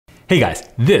Hey guys,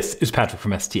 this is Patrick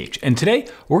from STH, and today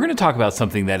we're going to talk about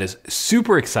something that is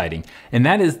super exciting, and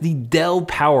that is the Dell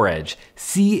PowerEdge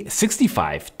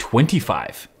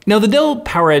C6525. Now, the Dell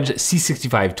PowerEdge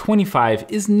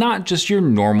C6525 is not just your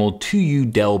normal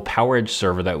 2U Dell PowerEdge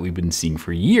server that we've been seeing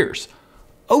for years.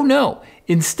 Oh no,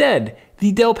 instead,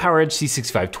 the Dell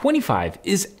PowerEdge C6525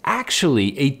 is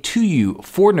actually a 2U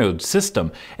 4-node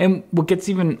system. And what gets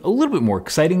even a little bit more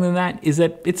exciting than that is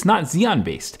that it's not Xeon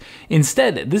based.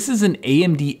 Instead, this is an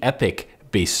AMD EPYC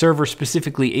based server,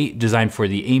 specifically designed for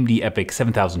the AMD EPYC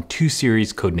 7002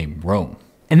 series, codenamed Rome.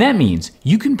 And that means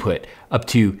you can put up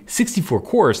to 64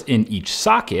 cores in each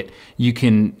socket. You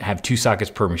can have 2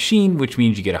 sockets per machine, which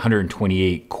means you get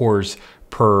 128 cores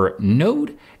per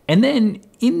node. And then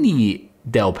in the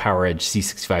Dell PowerEdge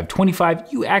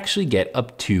C6525, you actually get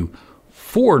up to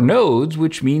 4 nodes,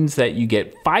 which means that you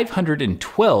get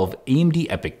 512 AMD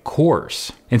EPYC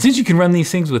cores. And since you can run these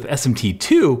things with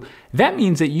SMT2, that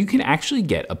means that you can actually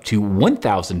get up to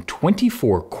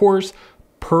 1,024 cores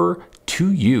per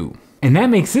 2U. And that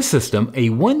makes this system a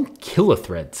 1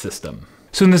 kilothread system.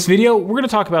 So in this video, we're going to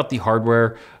talk about the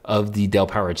hardware of the Dell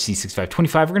PowerEdge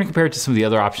C6525. We're going to compare it to some of the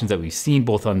other options that we've seen,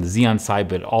 both on the Xeon side,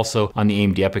 but also on the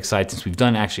AMD EPYC side, since we've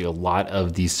done actually a lot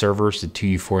of these servers, the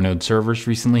 2U 4-node servers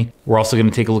recently. We're also going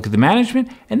to take a look at the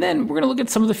management, and then we're going to look at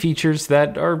some of the features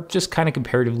that are just kind of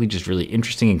comparatively just really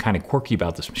interesting and kind of quirky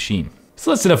about this machine.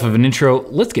 So that's enough of an intro.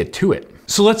 Let's get to it.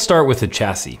 So let's start with the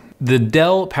chassis. The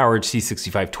Dell PowerEdge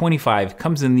C6525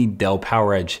 comes in the Dell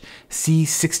PowerEdge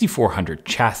C6400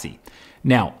 chassis.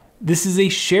 Now, this is a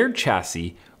shared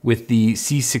chassis with the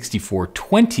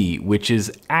C6420, which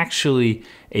is actually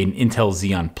an Intel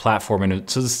Xeon platform. And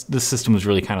so this system was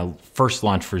really kind of first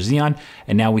launched for Xeon,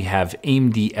 and now we have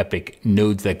AMD EPYC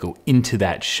nodes that go into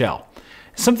that shell.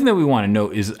 Something that we want to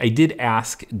note is I did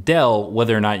ask Dell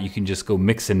whether or not you can just go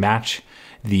mix and match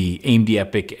the AMD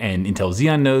EPYC and Intel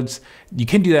Xeon nodes. You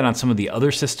can do that on some of the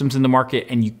other systems in the market,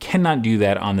 and you cannot do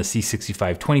that on the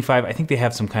C6525. I think they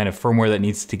have some kind of firmware that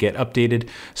needs to get updated,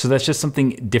 so that's just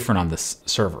something different on this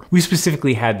server. We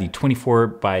specifically had the 24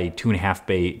 by 2.5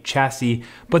 bay chassis,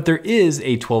 but there is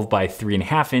a 12 by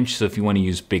 3.5 inch, so if you want to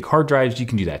use big hard drives, you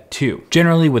can do that too.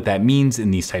 Generally, what that means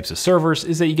in these types of servers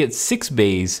is that you get 6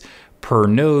 bays per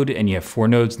node, and you have 4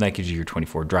 nodes, and that gives you your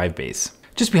 24 drive bays.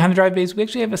 Just behind the drive bays, we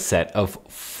actually have a set of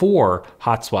 4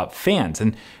 hot swap fans.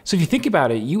 And so if you think about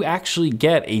it, you actually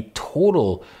get a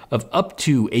total of up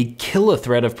to a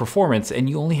kilothread of performance, and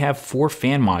you only have 4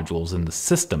 fan modules in the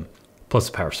system, plus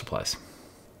the power supplies.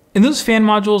 And those fan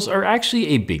modules are actually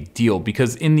a big deal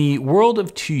because in the world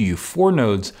of 2U 4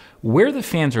 nodes, where the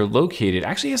fans are located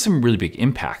actually has some really big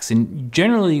impacts. And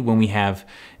generally when we have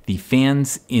the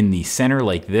fans in the center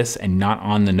like this and not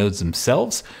on the nodes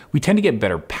themselves, we tend to get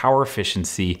better power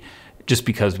efficiency just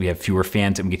because we have fewer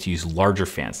fans and we get to use larger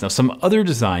fans. Now, some other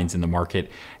designs in the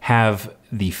market have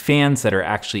the fans that are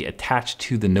actually attached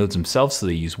to the nodes themselves. So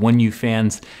they use 1U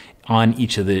fans on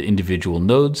each of the individual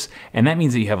nodes. And that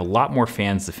means that you have a lot more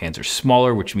fans. The fans are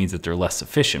smaller, which means that they're less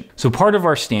efficient. So part of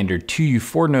our standard 2U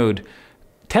 4-node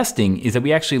testing is that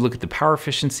we actually look at the power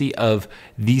efficiency of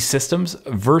these systems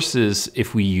versus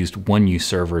if we used 1U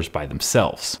servers by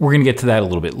themselves. We're gonna get to that a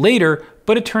little bit later,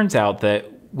 but it turns out that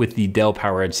with the Dell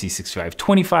PowerEdge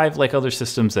C6525, like other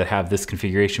systems that have this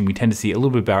configuration, we tend to see a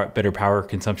little bit better power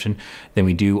consumption than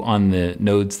we do on the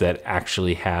nodes that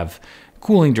actually have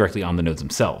cooling directly on the nodes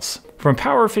themselves. From a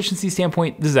power efficiency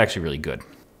standpoint, this is actually really good.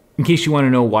 In case you want to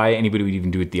know why anybody would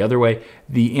even do it the other way,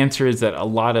 the answer is that a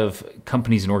lot of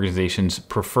companies and organizations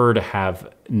prefer to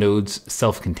have nodes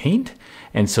self-contained.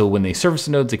 And so when they service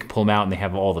the nodes, they can pull them out and they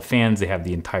have all the fans, they have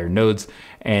the entire nodes,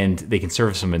 and they can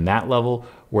service them in that level.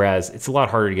 Whereas it's a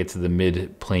lot harder to get to the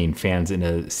mid-plane fans in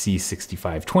a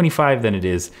C6525 than it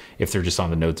is if they're just on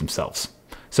the nodes themselves.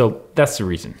 So that's the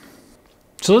reason.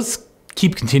 So let's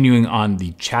keep continuing on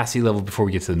the chassis level before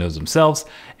we get to the nodes themselves.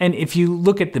 And if you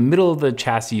look at the middle of the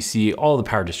chassis, you see all the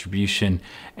power distribution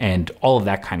and all of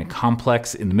that kind of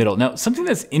complex in the middle. Now, something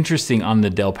that's interesting on the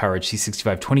Dell PowerEdge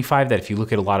C6525 that if you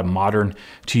look at a lot of modern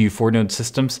 2U 4-node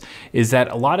systems is that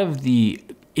a lot of the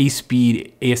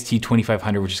A-Speed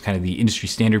AST2500, which is kind of the industry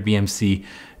standard BMC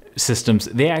systems,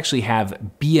 they actually have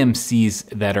BMCs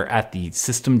that are at the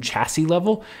system chassis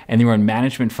level, and they run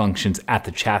management functions at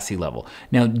the chassis level.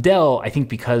 Now, Dell, I think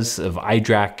because of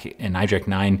iDRAC and iDRAC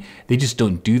 9, they just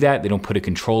don't do that. They don't put a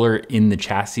controller in the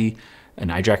chassis an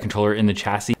iDRAC controller in the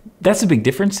chassis. That's a big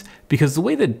difference because the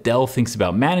way that Dell thinks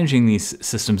about managing these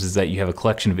systems is that you have a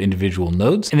collection of individual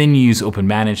nodes and then you use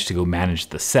OpenManage to go manage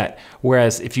the set.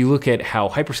 Whereas if you look at how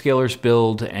hyperscalers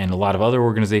build and a lot of other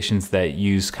organizations that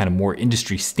use kind of more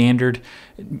industry standard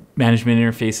management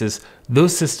interfaces,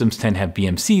 those systems tend to have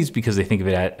BMCs because they think of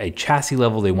it at a chassis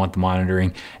level. They want the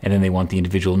monitoring and then they want the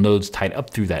individual nodes tied up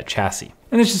through that chassis.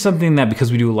 And it's just something that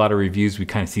because we do a lot of reviews, we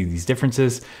kind of see these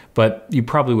differences, but you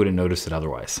probably wouldn't notice it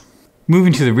otherwise.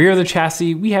 Moving to the rear of the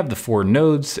chassis, we have the 4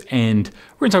 nodes, and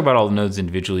we're gonna talk about all the nodes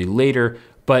individually later,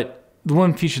 but the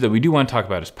one feature that we do want to talk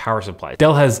about is power supply.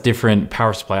 Dell has different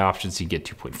power supply options. You get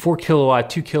 2.4 kilowatt,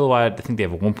 2 kilowatt, I think they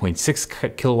have a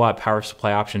 1.6 kilowatt power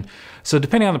supply option. So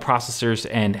depending on the processors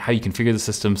and how you configure the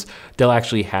systems, Dell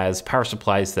actually has power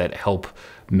supplies that help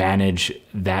manage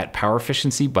that power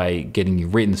efficiency by getting you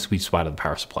right in the sweet spot of the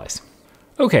power supplies.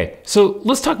 Okay, so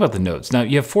let's talk about the nodes. Now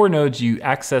you have 4 nodes, you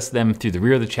access them through the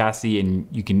rear of the chassis and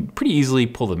you can pretty easily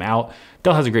pull them out.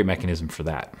 Dell has a great mechanism for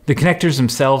that. The connectors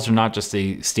themselves are not just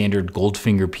a standard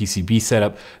Goldfinger PCB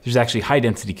setup. There's actually high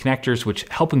density connectors which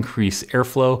help increase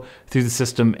airflow through the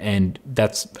system, and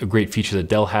that's a great feature that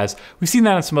Dell has. We've seen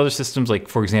that on some other systems, like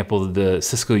for example, the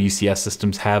Cisco UCS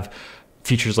systems have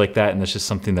features like that, and that's just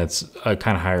something that's a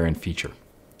kind of higher end feature.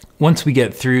 Once we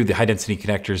get through the high density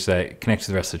connectors that connect to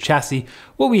the rest of the chassis,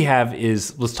 what we have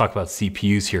is, let's talk about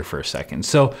CPUs here for a second.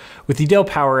 So with the Dell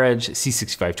PowerEdge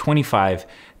C6525,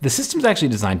 the system's actually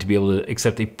designed to be able to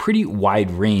accept a pretty wide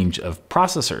range of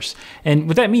processors. And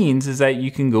what that means is that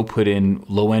you can go put in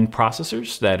low-end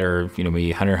processors that are, maybe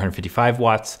 100, 155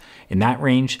 watts in that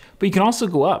range, but you can also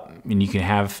go up and you can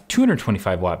have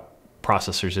 225 watt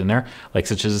processors in there, like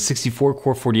such as a 64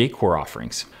 core, 48 core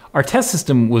offerings. Our test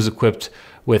system was equipped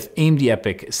with AMD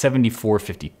EPYC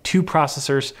 7452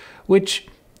 processors, which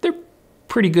they're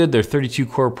pretty good. They're 32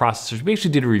 core processors. We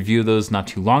actually did a review of those not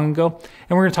too long ago,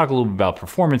 and we're gonna talk a little bit about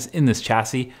performance in this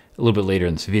chassis a little bit later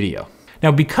in this video.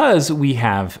 Now, because we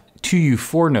have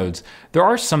 2U4 nodes, there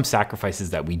are some sacrifices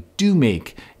that we do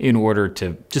make in order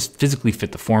to just physically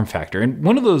fit the form factor. And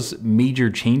one of those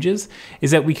major changes is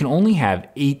that we can only have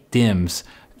 8 DIMMs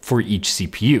for each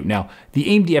CPU. Now, the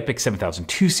AMD EPYC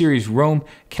 7002 series ROM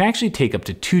can actually take up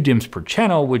to 2 DIMMs per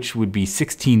channel, which would be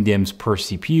 16 DIMMs per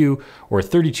CPU or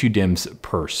 32 DIMMs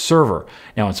per server.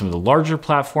 Now, on some of the larger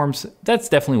platforms, that's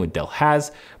definitely what Dell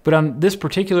has, but on this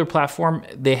particular platform,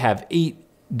 they have 8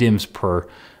 DIMMs per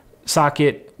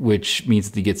socket, which means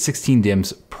that you get 16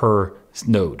 DIMMs per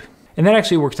node. And that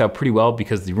actually works out pretty well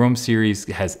because the ROM series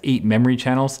has 8 memory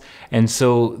channels. And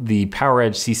so the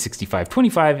PowerEdge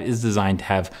C6525 is designed to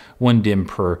have 1 DIMM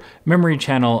per memory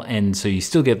channel. And so you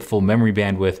still get the full memory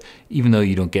bandwidth, even though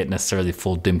you don't get necessarily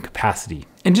full DIMM capacity.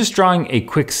 And just drawing a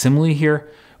quick simile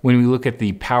here, when we look at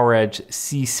the PowerEdge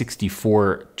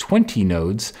C6420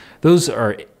 nodes, those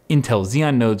are Intel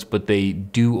Xeon nodes, but they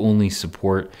do only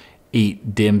support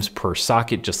 8 DIMMs per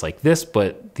socket, just like this,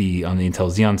 but on the Intel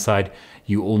Xeon side,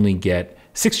 you only get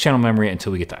 6 channel memory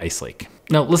until we get to Ice Lake.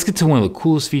 Now let's get to one of the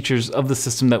coolest features of the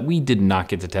system that we did not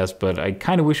get to test, but I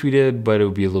kind of wish we did, but it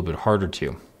would be a little bit harder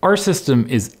to. Our system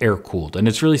is air cooled and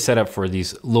it's really set up for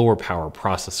these lower power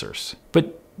processors,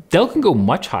 but Dell can go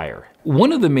much higher.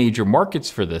 One of the major markets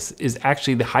for this is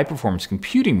actually the high performance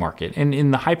computing market. And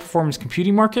in the high performance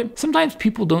computing market, sometimes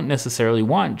people don't necessarily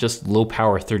want just low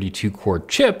power 32 core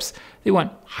chips. They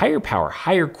want higher power,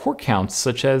 higher core counts,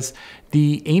 such as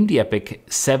the AMD EPYC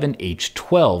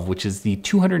 7H12, which is the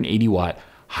 280 watt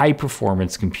high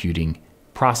performance computing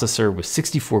processor with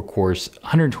 64 cores,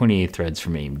 128 threads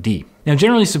from AMD. Now,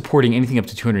 generally supporting anything up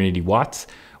to 280 watts,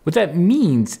 what that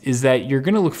means is that you're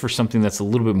gonna look for something that's a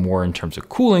little bit more in terms of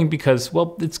cooling because,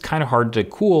 well, it's kind of hard to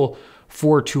cool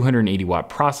 4 280 watt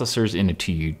processors in a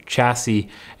 2U chassis,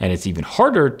 and it's even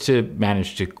harder to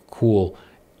manage to cool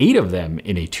 8 of them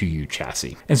in a 2U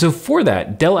chassis. And so for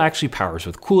that, Dell actually powers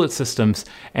with CoolIT Systems,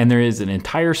 and there is an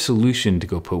entire solution to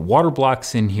go put water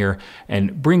blocks in here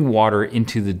and bring water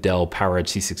into the Dell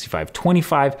PowerEdge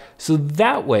C6525, so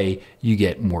that way you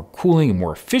get more cooling and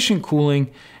more efficient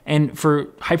cooling. And for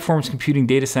high performance computing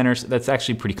data centers, that's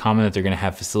actually pretty common that they're gonna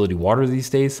have facility water these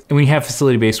days. And when you have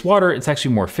facility-based water, it's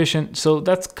actually more efficient. So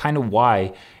that's kind of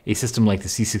why a system like the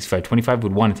C6525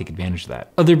 would want to take advantage of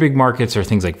that. Other big markets are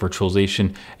things like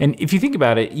virtualization. And if you think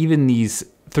about it, even these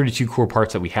 32 core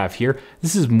parts that we have here,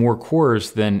 this is more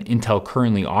cores than Intel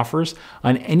currently offers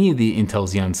on any of the Intel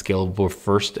Xeon Scalable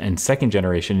 1st and 2nd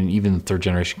generation, and even the 3rd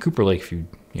generation Cooper Lake if you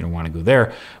want to go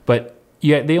there. But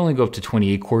Yeah, they only go up to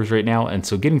 28 cores right now, and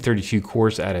so getting 32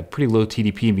 cores at a pretty low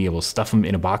TDP and being able to stuff them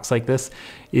in a box like this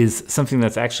is something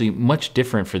that's actually much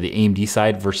different for the AMD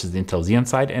side versus the Intel Xeon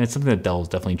side, and it's something that Dell is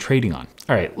definitely trading on.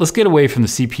 All right, let's get away from the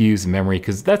CPUs and memory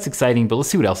because that's exciting, but let's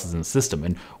see what else is in the system.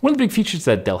 And one of the big features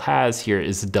that Dell has here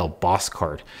is the Dell BOSS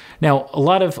card. Now, a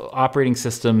lot of operating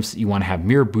systems, you want to have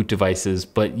mirror boot devices,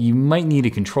 but you might need a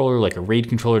controller like a RAID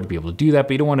controller to be able to do that,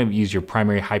 but you don't want to use your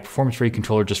primary high-performance RAID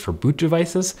controller just for boot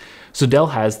devices. So Dell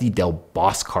has the Dell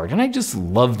BOSS card, and I just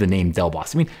love the name Dell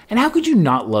BOSS. I mean, and how could you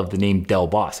not love the name Dell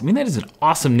BOSS? I mean, that is an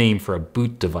awesome name for a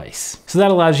boot device. So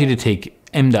that allows you to take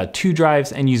M.2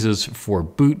 drives and use those for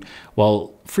boot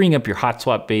while freeing up your hot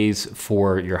swap bays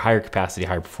for your higher capacity,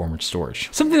 higher performance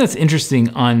storage. Something that's interesting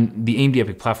on the AMD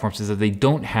EPYC platforms is that they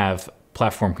don't have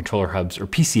platform controller hubs or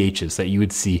PCHs that you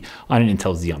would see on an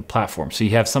Intel Xeon platform. So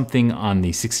you have something on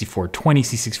the 6420,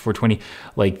 C6420,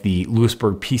 like the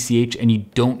Lewisburg PCH, and you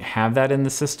don't have that in the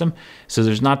system. So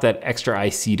there's not that extra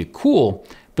IC to cool.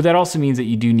 But that also means that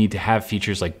you do need to have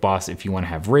features like BOSS if you want to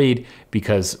have RAID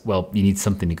because, well, you need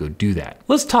something to go do that.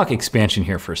 Let's talk expansion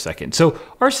here for a second. So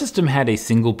our system had a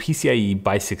single PCIe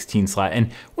by 16 slot,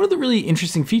 and one of the really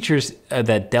interesting features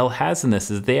that Dell has in this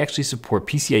is they actually support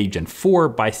PCIe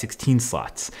Gen4 by 16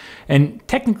 slots. And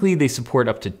technically they support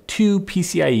up to 2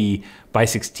 PCIe by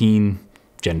 16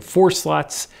 Gen4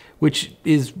 slots, which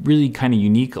is really kind of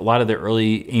unique. A lot of the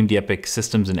early AMD EPYC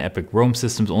systems and EPYC Rome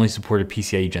systems only supported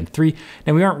PCIe Gen 3.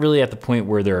 Now we aren't really at the point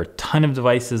where there are a ton of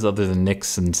devices other than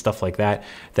NICs and stuff like that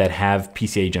that have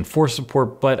PCIe Gen 4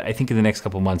 support, but I think in the next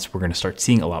couple of months, we're gonna start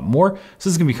seeing a lot more. So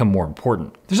this is gonna become more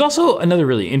important. There's also another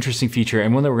really interesting feature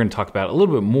and one that we're gonna talk about a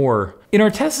little bit more. In our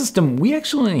test system, we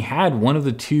actually only had one of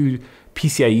the 2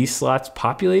 PCIe slots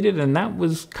populated, and that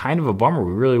was kind of a bummer.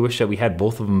 We really wish that we had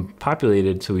both of them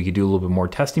populated so we could do a little bit more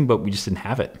testing, but we just didn't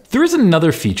have it. There is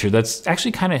another feature that's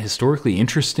actually kind of historically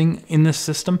interesting in this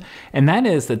system, and that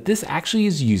is that this actually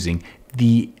is using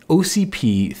the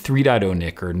OCP 3.0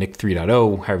 NIC, or NIC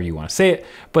 3.0, however you want to say it,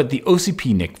 but the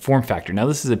OCP NIC form factor. Now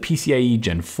this is a PCIe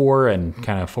Gen 4 and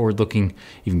kind of forward looking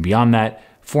even beyond that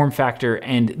form factor,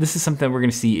 and this is something that we're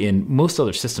going to see in most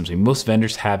other systems. I mean, most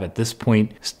vendors have at this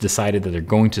point decided that they're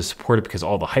going to support it because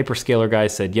all the hyperscaler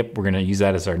guys said, yep, we're going to use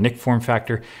that as our NIC form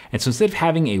factor. And so instead of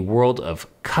having a world of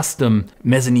custom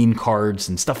mezzanine cards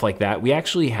and stuff like that, we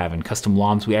actually have in custom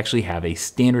LOMs, we actually have a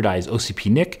standardized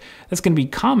OCP NIC that's going to be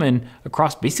common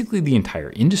across basically the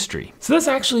entire industry. So that's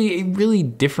actually a really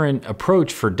different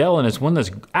approach for Dell, and it's one that's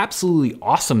absolutely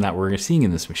awesome that we're seeing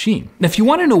in this machine. Now, if you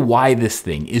want to know why this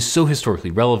thing is so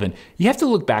historically relevant, you have to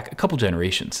look back a couple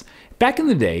generations. Back in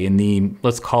the day, in the,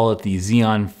 let's call it the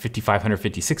Xeon 5500,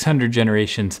 5600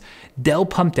 generations, Dell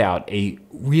pumped out a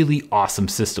really awesome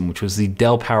system, which was the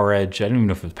Dell PowerEdge. I don't even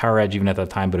know if it was PowerEdge even at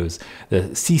that time, but it was the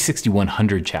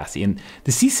C6100 chassis. And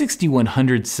the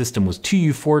C6100 system was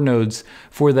 2U4 nodes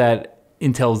for that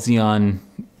Intel Xeon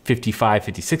 55,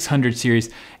 5600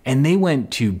 series, and they went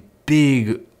to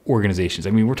big organizations. I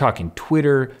mean, we're talking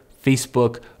Twitter,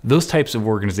 Facebook, those types of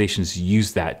organizations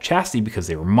use that chassis because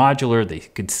they were modular, they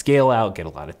could scale out, get a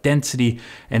lot of density,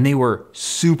 and they were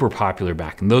super popular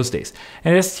back in those days.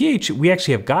 And at STH, we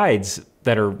actually have guides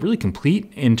that are really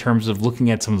complete in terms of looking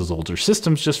at some of those older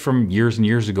systems just from years and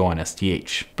years ago on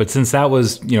STH. But since that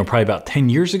was, probably about 10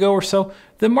 years ago or so,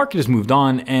 the market has moved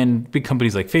on and big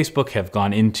companies like Facebook have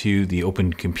gone into the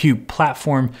open compute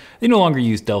platform. They no longer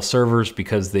use Dell servers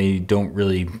because they don't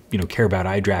really, care about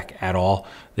iDRAC at all.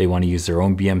 They want to use their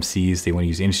own BMCs. They want to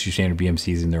use industry standard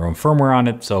BMCs and their own firmware on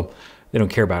it. So they don't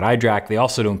care about iDRAC. They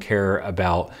also don't care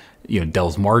about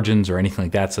Dell's margins or anything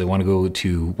like that. So they want to go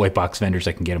to white box vendors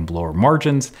that can get them lower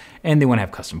margins, and they want to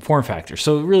have custom form factors.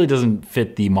 So it really doesn't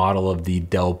fit the model of the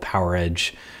Dell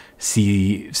PowerEdge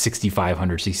C6500,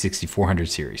 C6400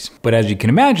 series. But as you can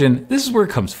imagine, this is where it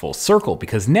comes full circle,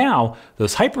 because now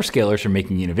those hyperscalers are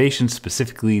making innovations,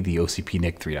 specifically the OCP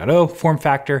NIC 3.0 form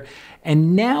factor.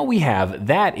 And now we have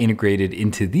that integrated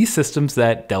into these systems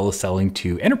that Dell is selling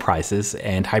to enterprises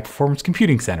and high performance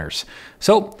computing centers.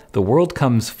 So the world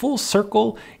comes full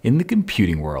circle in the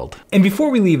computing world. And before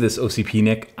we leave this OCP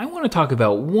NIC, I want to talk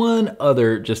about one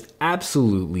other just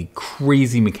absolutely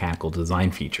crazy mechanical design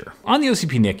feature. On the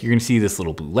OCP NIC, you're going to see this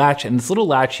little blue latch, and this little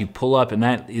latch you pull up, and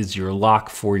that is your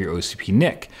lock for your OCP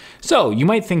NIC. So you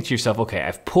might think to yourself, okay,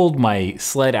 I've pulled my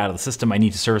sled out of the system. I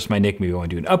need to service my NIC. Maybe I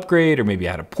want to do an upgrade, or maybe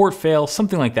I had a port fail,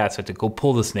 something like that. So I have to go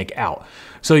pull this NIC out.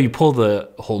 So you pull the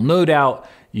whole node out,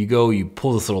 you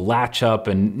pull this little latch up,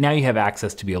 and now you have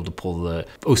access to be able to pull the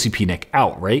OCP NIC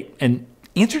out, right? And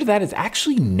answer to that is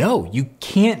actually no, you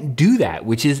can't do that,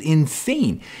 which is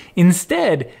insane.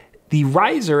 Instead, the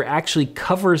riser actually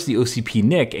covers the OCP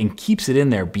NIC and keeps it in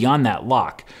there beyond that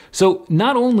lock. So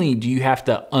not only do you have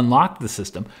to unlock the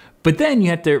system, but then you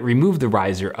have to remove the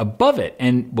riser above it.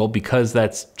 And well, because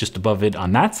that's just above it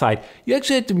on that side, you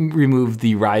actually have to remove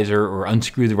the riser or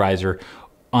unscrew the riser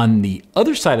on the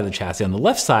other side of the chassis, on the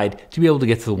left side, to be able to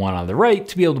get to the one on the right,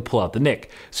 to be able to pull out the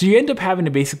NIC. So you end up having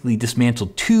to basically dismantle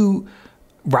two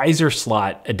riser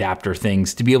slot adapter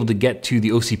things to be able to get to the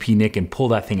OCP NIC and pull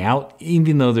that thing out,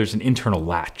 even though there's an internal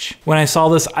latch. When I saw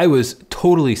this, I was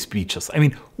totally speechless. I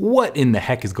mean, what in the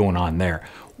heck is going on there?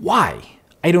 Why?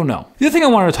 I don't know. The other thing I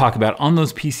wanted to talk about on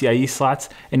those PCIe slots,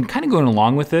 and kind of going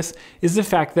along with this, is the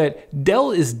fact that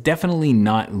Dell is definitely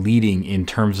not leading in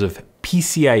terms of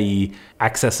PCIe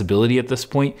accessibility at this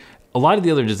point. A lot of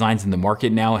the other designs in the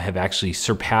market now have actually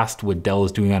surpassed what Dell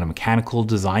is doing on a mechanical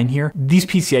design here. These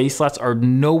PCIe slots are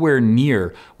nowhere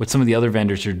near what some of the other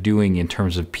vendors are doing in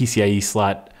terms of PCIe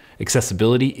slot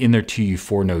accessibility in their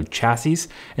 2U4 node chassis.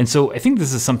 And so I think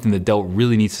this is something that Dell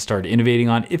really needs to start innovating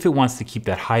on if it wants to keep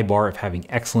that high bar of having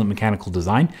excellent mechanical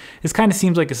design. This kind of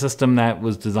seems like a system that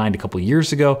was designed a couple of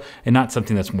years ago and not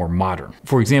something that's more modern.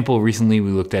 For example, recently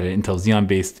we looked at an Intel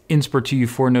Xeon-based Inspur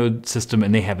 2U4 node system,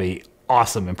 and they have a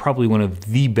awesome and probably one of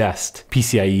the best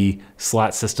PCIe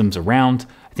slot systems around.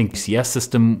 I think CS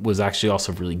system was actually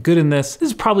also really good in this. This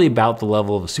is probably about the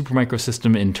level of a Supermicro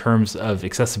system in terms of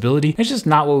accessibility. It's just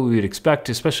not what we would expect,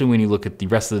 especially when you look at the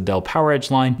rest of the Dell PowerEdge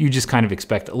line. You just kind of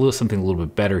expect something a little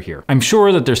bit better here. I'm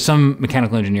sure that there's some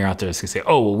mechanical engineer out there that's gonna say,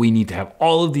 oh, well, we need to have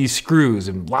all of these screws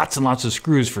and lots of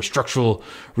screws for structural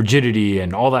rigidity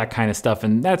and all that kind of stuff.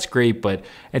 And that's great, but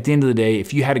at the end of the day,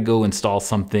 if you had to go install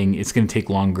something, it's gonna take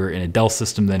longer in a Dell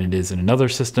system than it is in another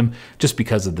system just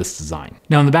because of this design.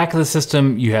 Now, in the back of the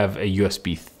system, you have a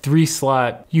USB 3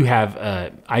 slot, you have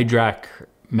a iDRAC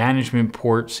management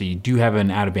port, so you do have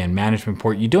an out-of-band management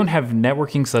port. You don't have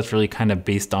networking, so that's really kind of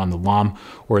based on the LOM,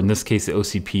 or in this case, the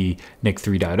OCP NIC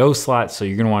 3.0 slot, so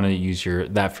you're gonna wanna use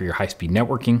that for your high-speed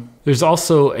networking. There's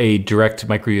also a direct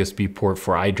micro USB port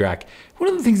for iDRAC. One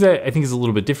of the things that I think is a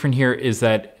little bit different here is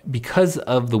that because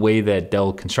of the way that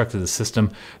Dell constructed the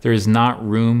system, there is not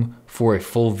room for a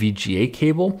full VGA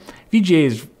cable. VGA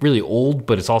is really old,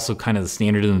 but it's also kind of the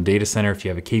standard in the data center. If you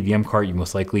have a KVM card, you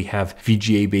most likely have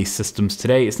VGA-based systems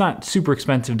today. It's not super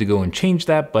expensive to go and change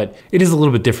that, but it is a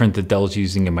little bit different that Dell's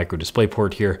using a micro display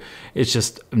port here. It's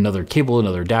just another cable,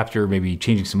 another adapter, maybe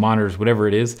changing some monitors, whatever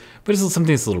it is, but it's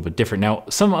something that's a little bit different. Now,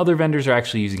 some other vendors are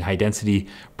actually using high density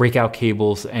breakout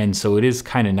cables, and so it is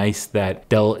kind of nice that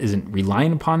Dell isn't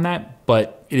relying upon that,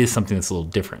 but it is something that's a little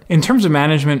different. In terms of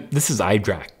management, this is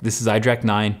iDRAC. This is iDRAC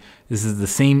 9. This is the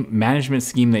same management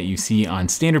scheme that you see on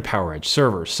standard PowerEdge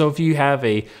servers. So if you have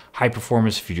a high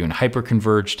performance, if you're doing a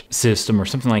hyper-converged system or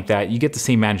something like that, you get the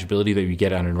same manageability that you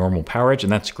get on a normal PowerEdge,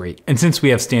 and that's great. And since we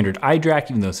have standard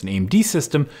iDRAC, even though it's an AMD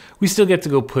system, we still get to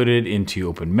go put it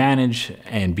into OpenManage.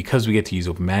 And because we get to use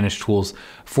OpenManage tools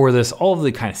for this, all of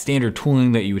the kind of standard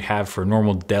tooling that you would have for a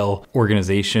normal Dell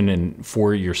organization and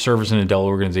for your servers in a Dell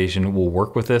organization will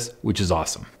work with this, which is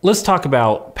awesome. Let's talk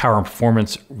about power and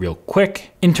performance real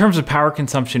quick. In terms of power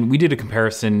consumption, we did a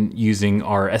comparison using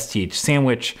our STH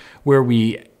sandwich where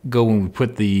we go and we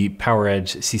put the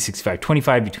PowerEdge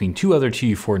C6525 between two other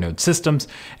 2U4 node systems,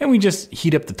 and we just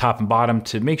heat up the top and bottom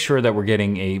to make sure that we're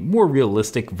getting a more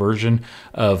realistic version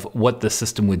of what the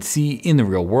system would see in the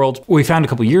real world. What we found a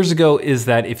couple years ago is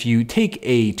that if you take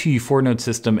a 2U4 node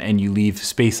system and you leave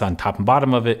space on top and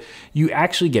bottom of it, you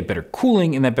actually get better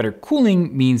cooling, and that better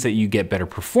cooling means that you get better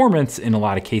performance in a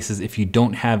lot of cases. If you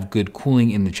don't have good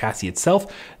cooling in the chassis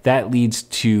itself, that leads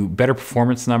to better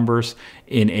performance numbers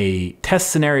in a test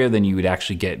scenario than you would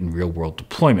actually get in real world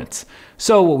deployments.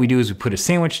 So what we do is we put a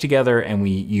sandwich together and we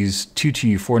use two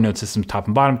 2U4 node systems top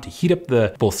and bottom to heat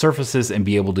up both surfaces and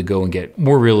be able to go and get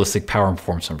more realistic power and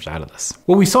performance numbers out of this.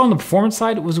 What we saw on the performance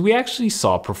side was we actually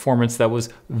saw performance that was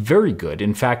very good.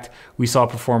 In fact, we saw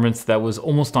performance that was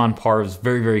almost on par, was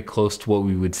very, very close to what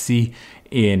we would see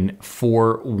in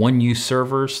 4 1U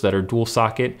servers that are dual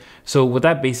socket. So what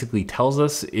that basically tells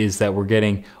us is that we're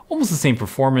getting almost the same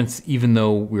performance, even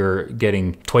though we're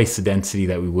getting twice the density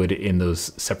that we would in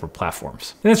those separate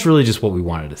platforms. And that's really just what we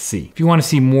wanted to see. If you want to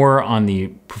see more on the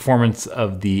performance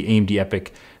of the AMD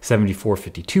EPYC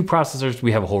 7452 processors,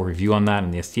 we have a whole review on that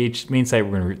on the STH main site.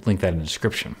 We're going to link that in the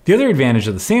description. The other advantage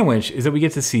of the sandwich is that we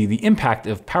get to see the impact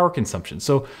of power consumption.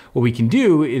 So what we can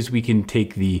do is we can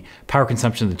take the power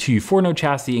consumption of the 2U4 node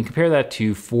chassis and compare that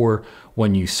to 4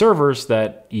 1U servers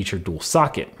that each are dual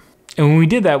socket. And when we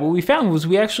did that, what we found was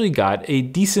we actually got a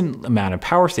decent amount of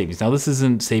power savings. Now, this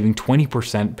isn't saving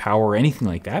 20% power or anything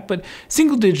like that, but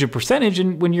single digit percentage.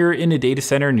 And when you're in a data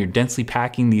center and you're densely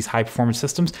packing these high performance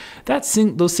systems,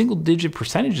 those single digit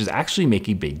percentages actually make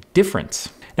a big difference.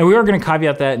 Now, we are going to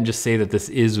caveat that and just say that this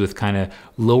is with kind of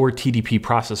lower TDP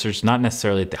processors, not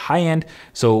necessarily at the high end.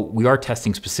 So we are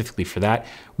testing specifically for that.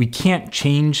 We can't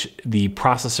change the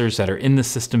processors that are in the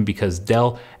system because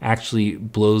Dell actually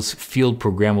blows field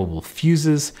programmable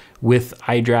fuses with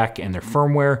iDRAC and their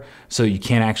firmware. So you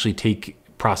can't actually take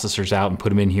processors out and put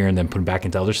them in here and then put them back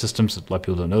into other systems. A lot of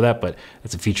people don't know that, but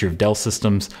that's a feature of Dell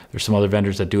systems. There's some other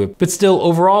vendors that do it. But still,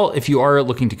 overall, if you are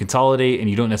looking to consolidate and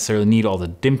you don't necessarily need all the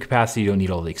DIMM capacity, you don't need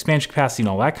all the expansion capacity and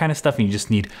all that kind of stuff, and you just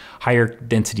need higher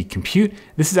density compute,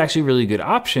 this is actually a really good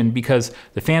option because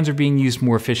the fans are being used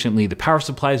more efficiently, the power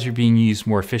supplies are being used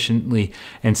more efficiently,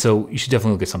 and so you should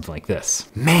definitely look at something like this.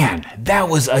 Man, that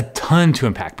was a ton to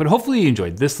unpack, but hopefully you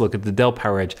enjoyed this look at the Dell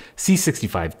PowerEdge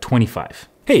C6525.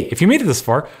 Hey, if you made it this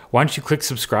far, why don't you click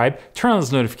subscribe, turn on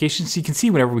those notifications so you can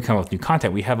see whenever we come up with new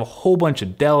content. We have a whole bunch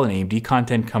of Dell and AMD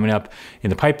content coming up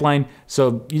in the pipeline,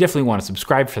 so you definitely want to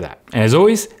subscribe for that. And as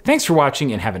always, thanks for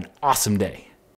watching and have an awesome day.